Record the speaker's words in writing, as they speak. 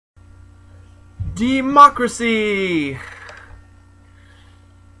Democracy!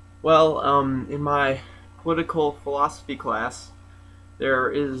 Well, in my political philosophy class,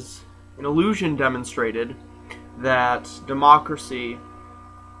 there is an illusion demonstrated that democracy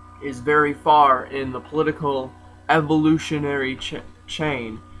is very far in the political evolutionary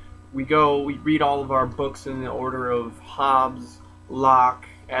chain. We read all of our books in the order of Hobbes, Locke,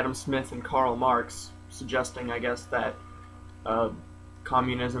 Adam Smith, and Karl Marx, suggesting, I guess, that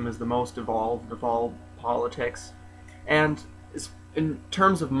communism is the most evolved of all politics. And in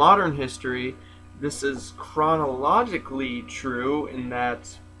terms of modern history, this is chronologically true in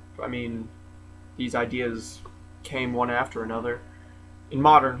that, I mean, these ideas came one after another in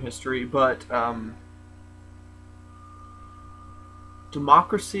modern history, but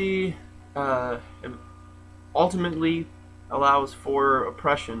democracy ultimately allows for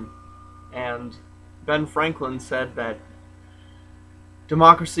oppression, and Ben Franklin said that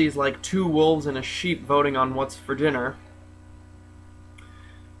democracy is like two wolves and a sheep voting on what's for dinner.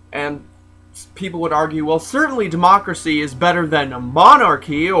 And people would argue, well, certainly democracy is better than a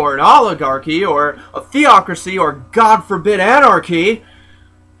monarchy or an oligarchy or a theocracy or, God forbid, anarchy.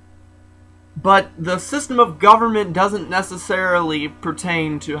 But the system of government doesn't necessarily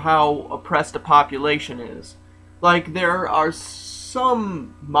pertain to how oppressed a population is. Like, there are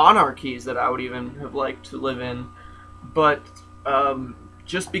some monarchies that I would even have liked to live in, but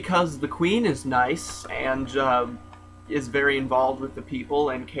just because the queen is nice and is very involved with the people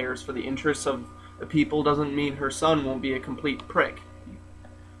and cares for the interests of the people doesn't mean her son won't be a complete prick.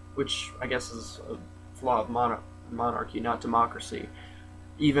 Which, I guess, is a flaw of monarchy, not democracy.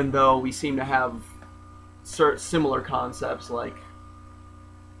 Even though we seem to have similar concepts like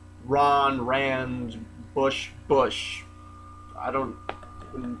Ron, Rand, Bush.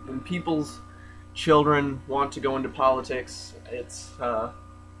 When people's children want to go into politics, it's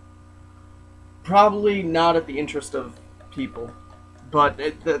probably not at the interest of people, but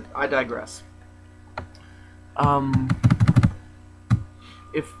I digress.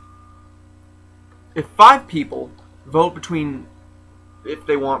 If 5 people vote between if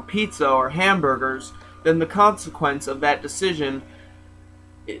they want pizza or hamburgers, then the consequence of that decision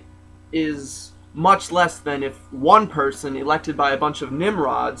is much less than if one person elected by a bunch of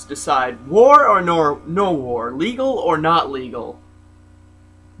nimrods decide war or no war, legal or not legal,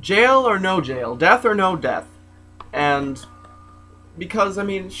 jail or no jail, death or no death. And because, I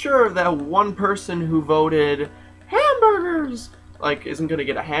mean, sure, that one person who voted hamburgers, like, isn't going to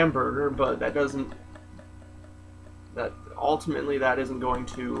get a hamburger, but ultimately that isn't going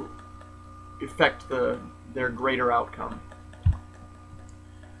to affect their greater outcome.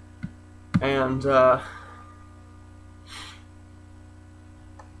 And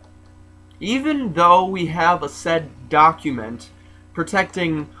even though we have a said document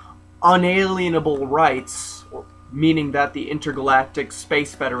protecting unalienable rights, meaning that the Intergalactic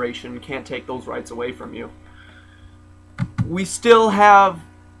Space Federation can't take those rights away from you, we still have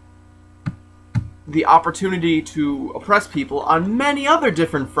the opportunity to oppress people on many other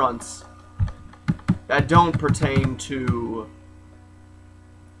different fronts that don't pertain to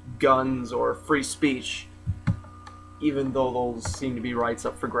guns or free speech, even though those seem to be rights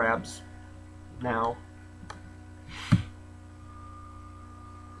up for grabs now.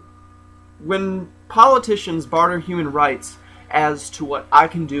 When politicians barter human rights as to what I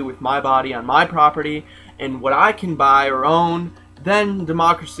can do with my body on my property and what I can buy or own, then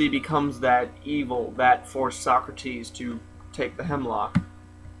democracy becomes that evil that forced Socrates to take the hemlock.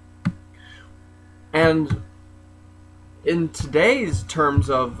 And in today's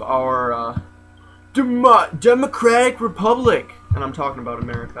terms of our democratic republic, and I'm talking about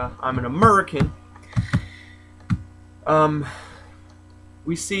America, I'm an American,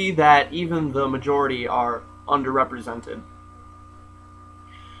 we see that even the majority are underrepresented.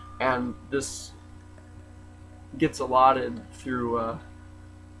 And this gets allotted through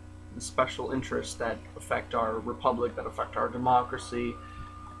the special interests that affect our republic, that affect our democracy.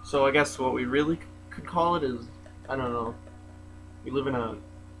 So I guess what we really could call it is, I don't know, we live in a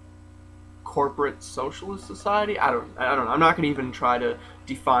corporate socialist society? I don't know. I'm not going to even try to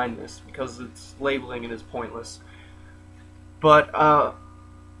define this because it's labeling it as pointless. But,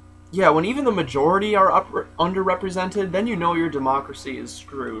 yeah, when even the majority are underrepresented, then you know your democracy is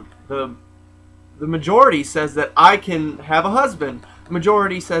screwed. The majority says that I can have a husband. The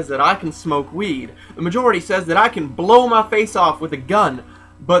majority says that I can smoke weed. The majority says that I can blow my face off with a gun.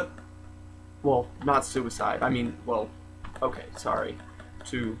 But, well, not suicide. I mean, well, okay, sorry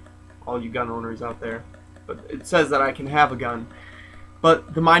to all you gun owners out there. But it says that I can have a gun.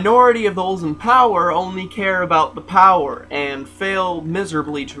 But the minority of those in power only care about the power and fail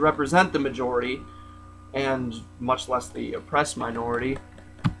miserably to represent the majority, and much less the oppressed minority.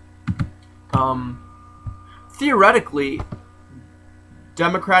 Theoretically,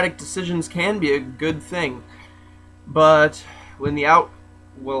 democratic decisions can be a good thing, but when a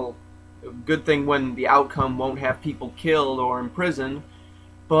good thing when the outcome won't have people killed or imprisoned,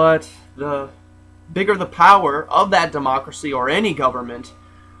 but the bigger the power of that democracy or any government,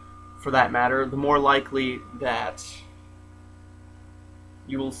 for that matter, the more likely that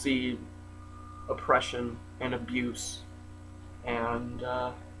you will see oppression and abuse and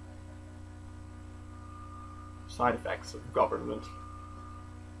side effects of government.